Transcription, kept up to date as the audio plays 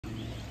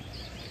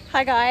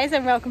Hi guys,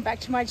 and welcome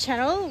back to my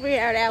channel. We're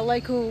at our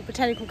local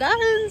botanical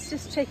gardens,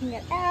 just checking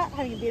it out,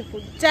 having a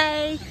beautiful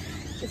day.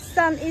 The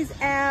sun is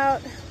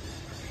out.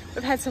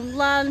 We've had some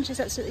lunch. It's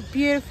absolutely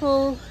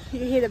beautiful. You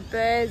can hear the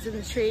birds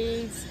and the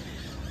trees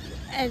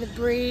and the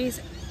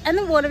breeze and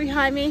the water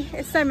behind me.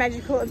 It's so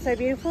magical and so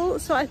beautiful.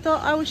 So I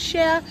thought I would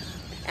share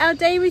our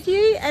day with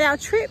you and our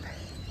trip.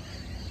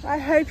 I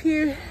hope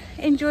you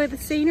enjoy the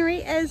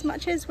scenery as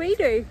much as we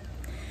do.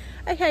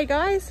 Okay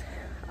guys,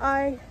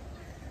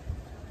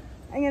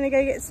 I'm going to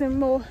go get some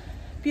more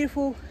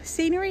beautiful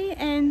scenery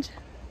and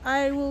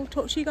I will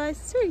talk to you guys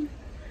soon.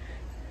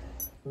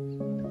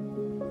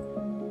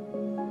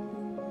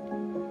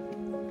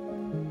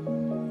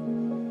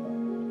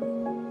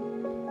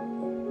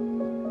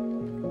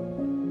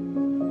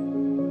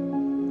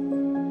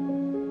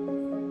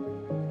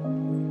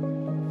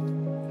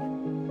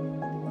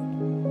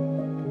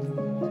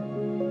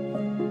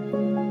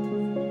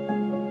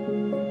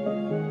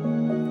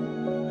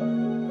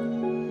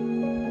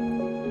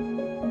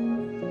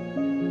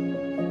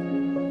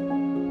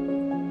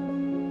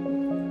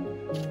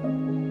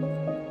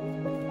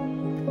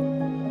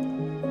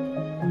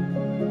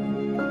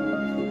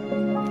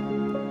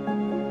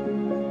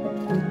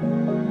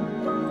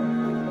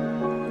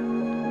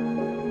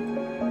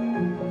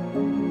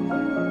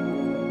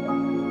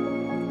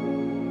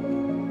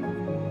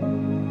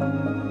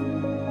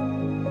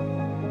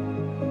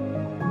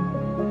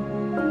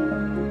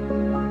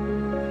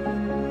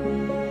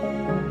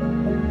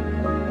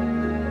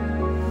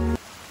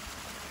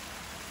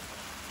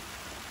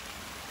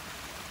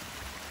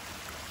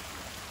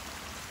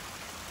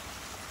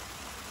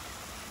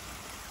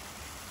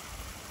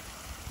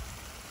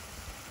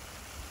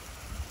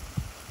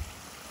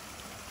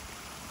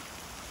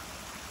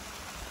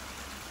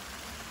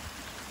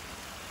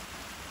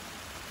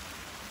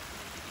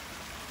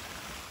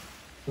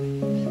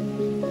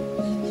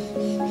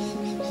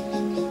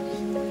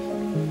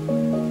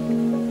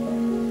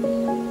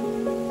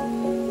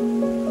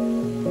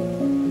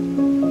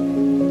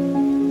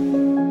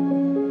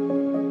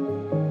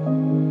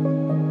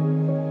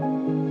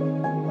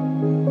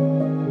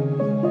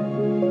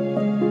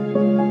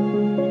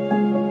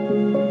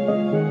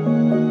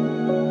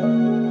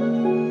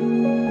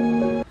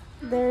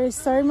 There is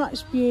so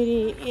much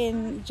beauty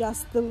in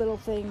just the little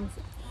things,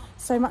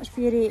 so much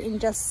beauty in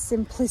just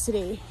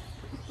simplicity,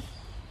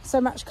 so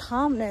much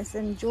calmness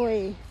and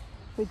joy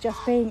with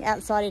just being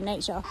outside in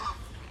nature.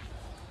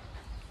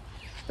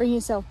 Bring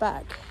yourself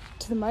back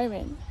to the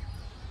moment,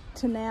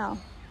 to now,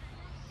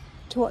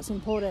 to what's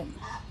important.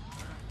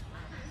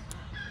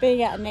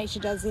 Being out in nature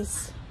does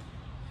this,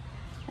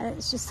 and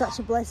it's just such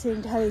a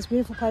blessing to have these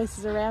beautiful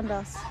places around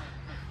us.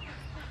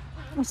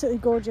 Absolutely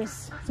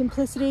gorgeous.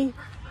 Simplicity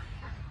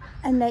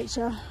and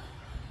nature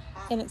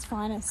in its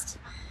finest.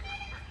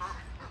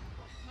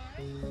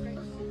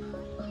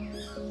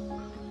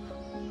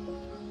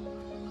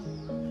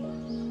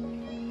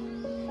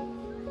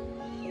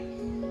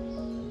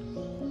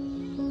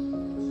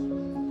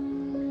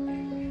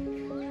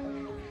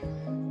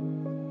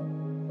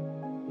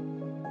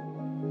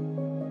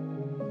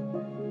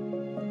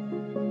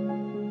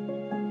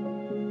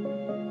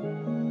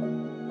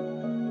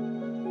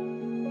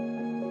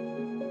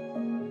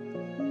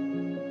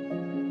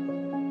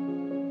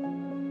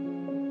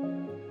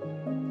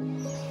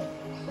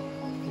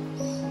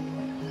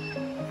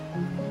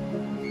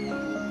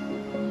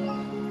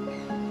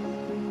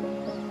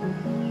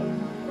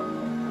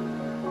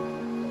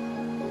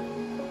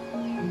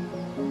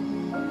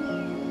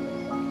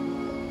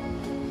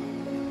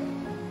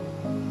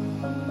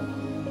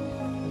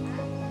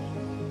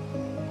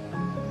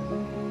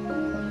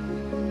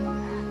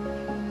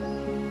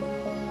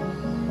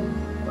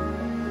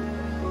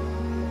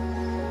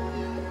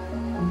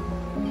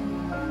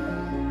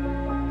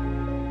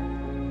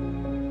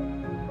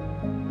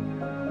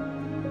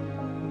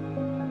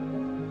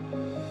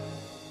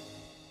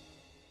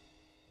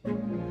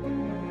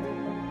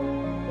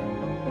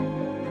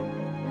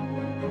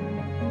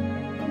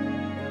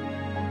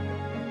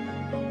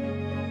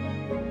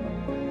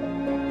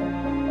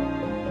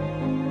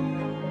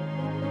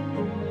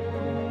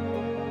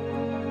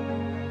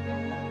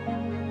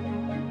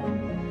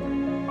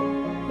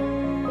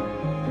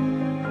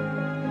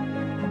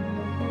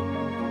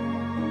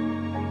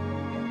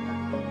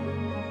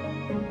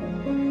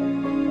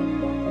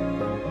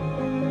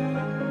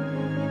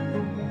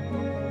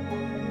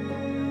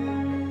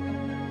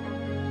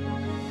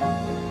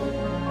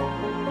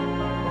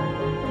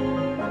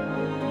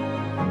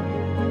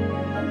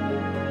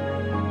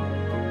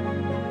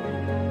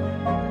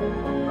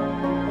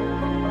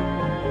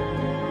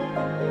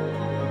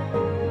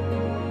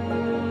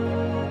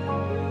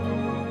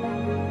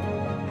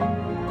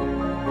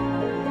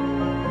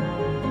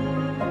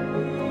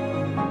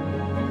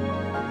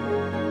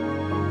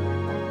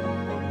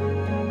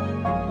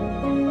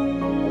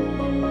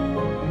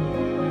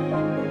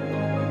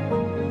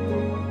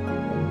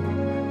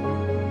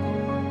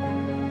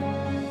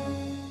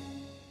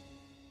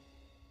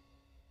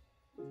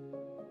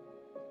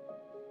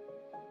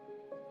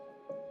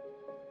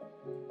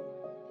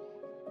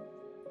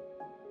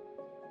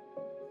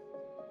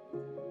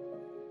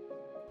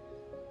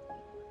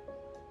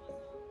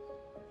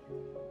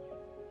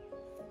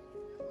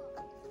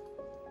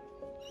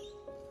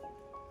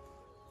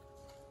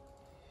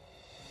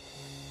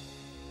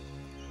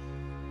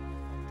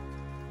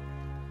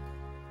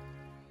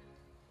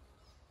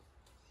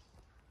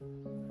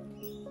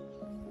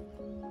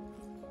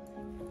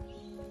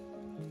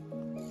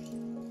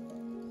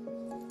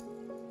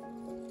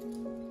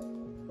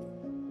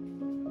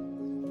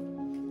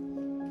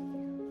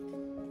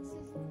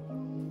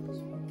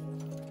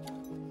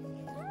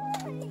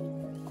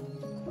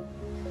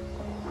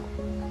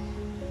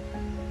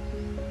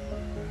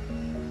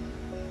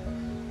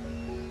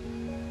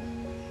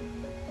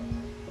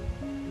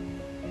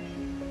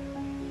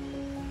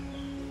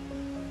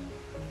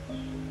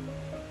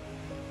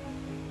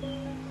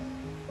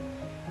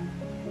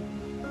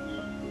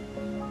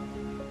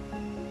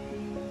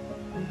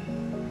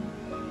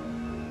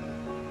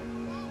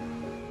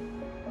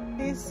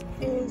 This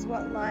is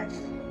what life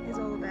is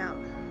all about.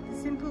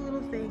 Simple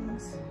little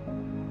things,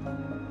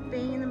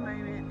 being in the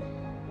moment,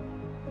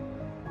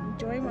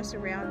 enjoying what's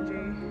around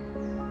you,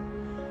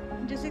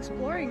 and just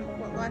exploring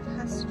what life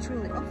has to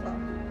truly offer.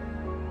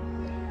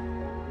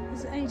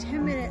 It's only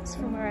 10 minutes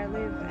from where I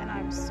live, and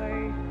I'm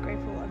so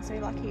grateful and so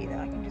lucky that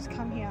I can just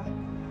come here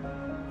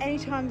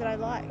anytime that I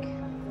like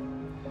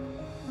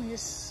and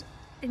just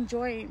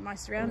enjoy my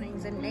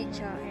surroundings and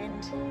nature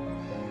and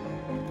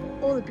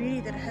all the beauty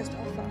that it has to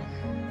offer.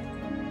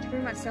 To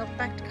bring myself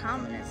back to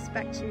calmness,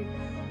 back to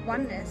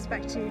oneness,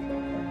 back to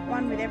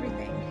one with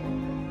everything.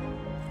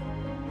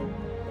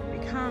 Be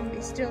calm, be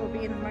still,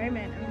 be in the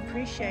moment and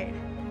appreciate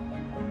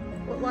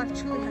what life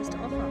truly has to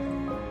offer.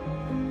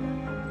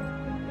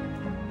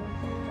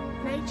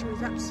 Nature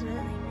is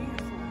absolutely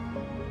beautiful.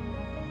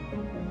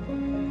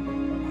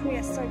 We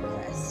are so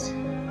blessed.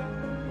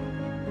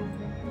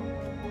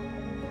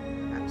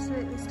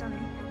 Absolutely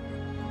stunning.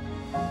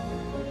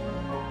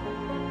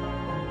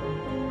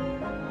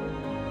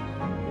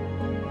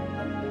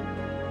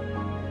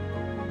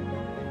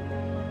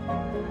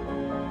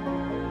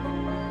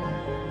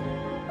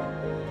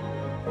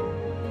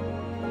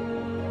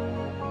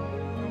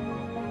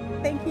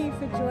 Thank you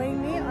for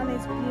joining me on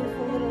this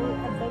beautiful little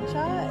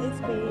adventure.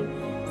 It's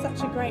been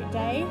such a great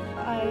day.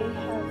 I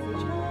have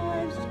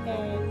recharged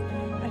and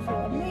I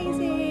feel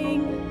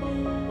amazing,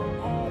 and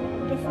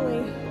I'm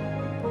definitely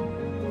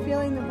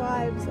feeling the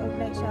vibes of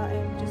nature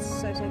and just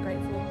so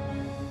grateful.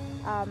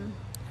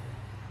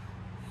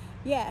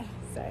 Yeah,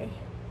 so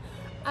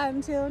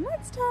until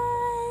next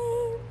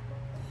time,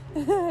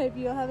 I hope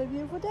you'll have a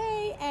beautiful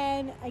day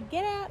and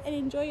get out and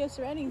enjoy your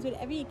surroundings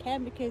whenever you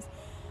can, because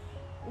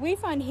we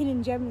find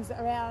hidden gems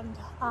around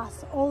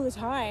us all the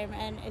time,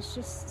 and it's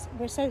just,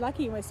 we're so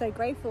lucky and we're so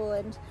grateful.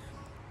 And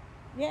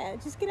yeah,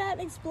 just get out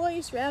and explore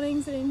your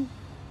surroundings and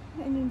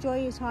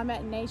enjoy your time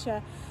out in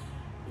nature.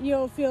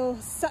 You'll feel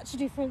such a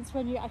difference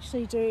when you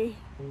actually do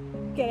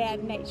get out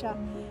in nature.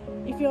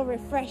 You feel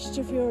refreshed,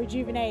 you feel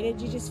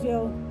rejuvenated, you just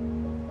feel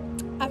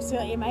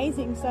absolutely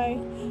amazing.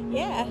 So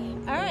yeah,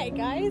 all right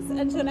guys,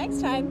 until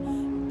next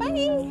time,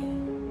 bye.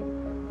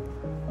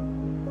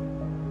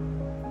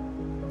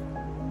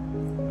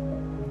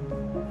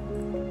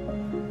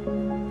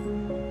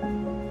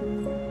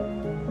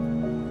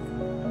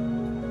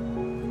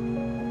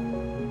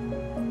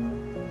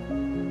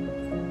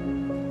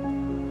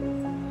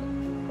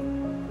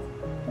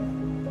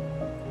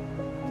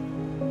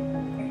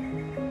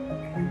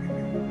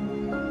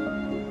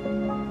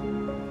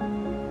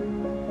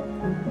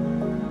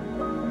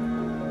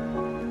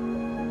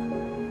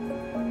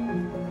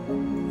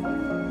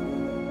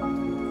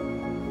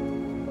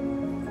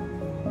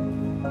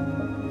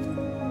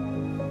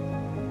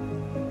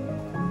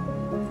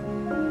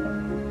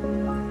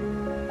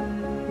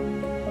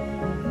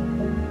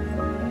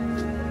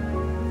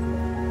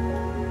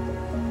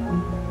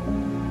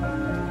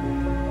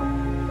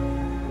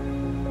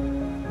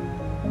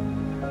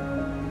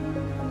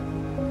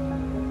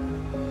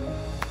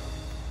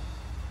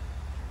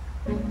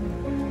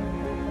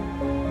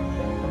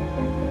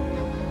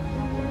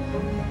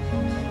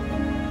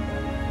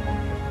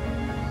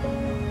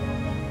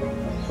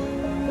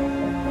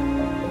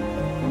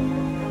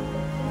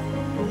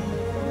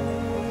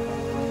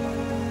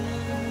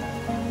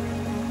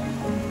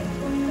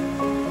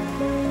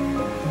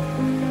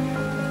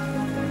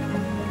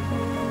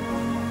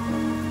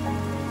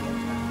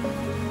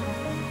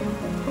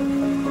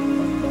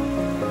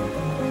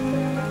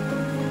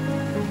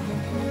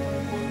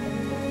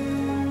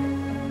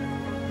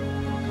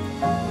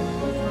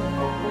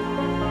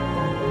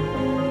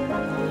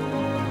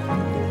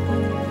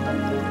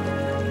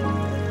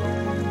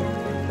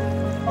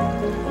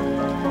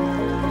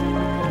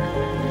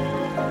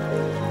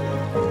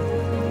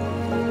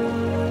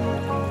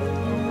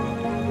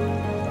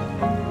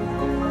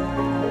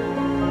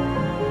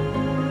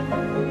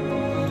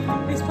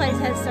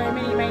 Has so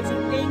many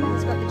amazing things.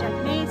 It's got the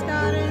Japanese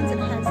gardens, it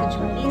has the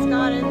Chinese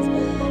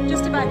gardens.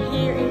 Just about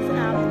here is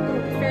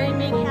called the Fairy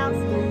Mead House,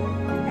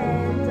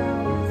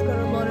 and it's got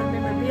a lot of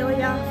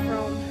memorabilia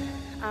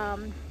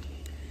from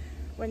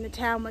when the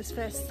town was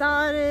first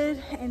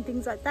started and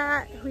things like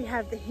that. We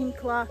have the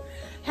Hinkler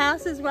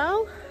house as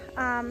well,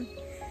 and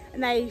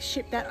they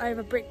shipped that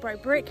over brick by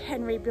brick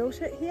and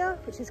rebuilt it here,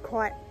 which is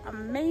quite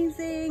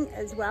amazing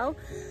as well.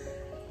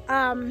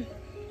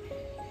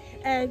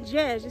 And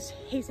yeah, just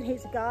heaps and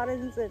heaps of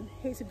gardens and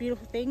heaps of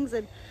beautiful things,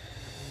 and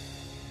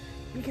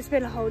you can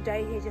spend a whole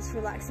day here just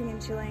relaxing and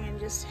chilling and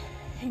just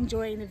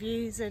enjoying the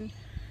views and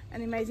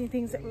the amazing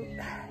things that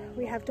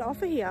we have to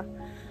offer here.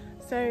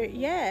 So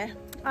yeah,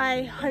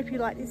 I hope you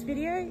like this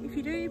video. If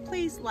you do,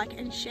 please like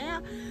and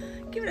share,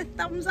 give it a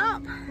thumbs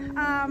up,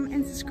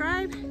 and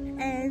subscribe.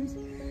 And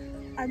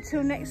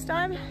until next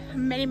time,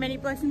 many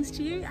blessings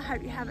to you. I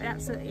hope you have an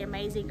absolutely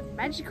amazing,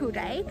 magical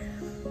day.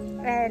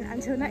 And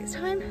until next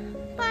time,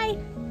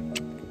 bye.